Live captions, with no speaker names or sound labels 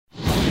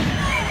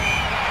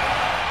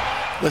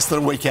Less than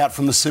a week out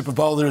from the Super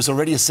Bowl, there is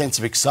already a sense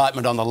of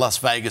excitement on the Las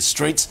Vegas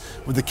streets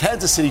with the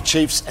Kansas City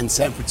Chiefs and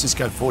San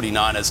Francisco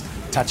 49ers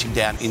touching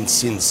down in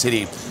Sin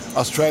City.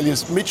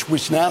 Australia's Mitch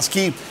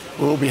Wishnowsky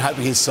will be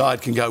hoping his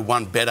side can go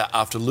one better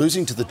after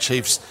losing to the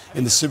Chiefs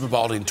in the Super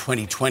Bowl in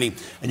 2020.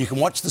 And you can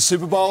watch the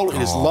Super Bowl. It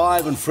is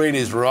live and free and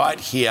is right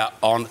here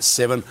on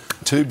 7.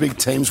 Two big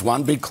teams,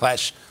 one big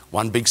clash,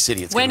 one big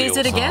city. When is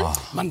it again?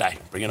 Monday.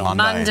 Bring it on.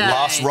 Monday.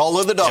 Last roll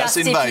of the dice Just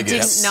in if Vegas. you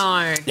didn't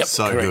know. Yep,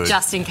 So correct. good.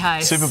 Just in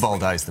case. Super Bowl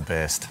day's the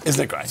best.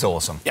 Isn't it great? It's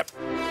awesome. Yep.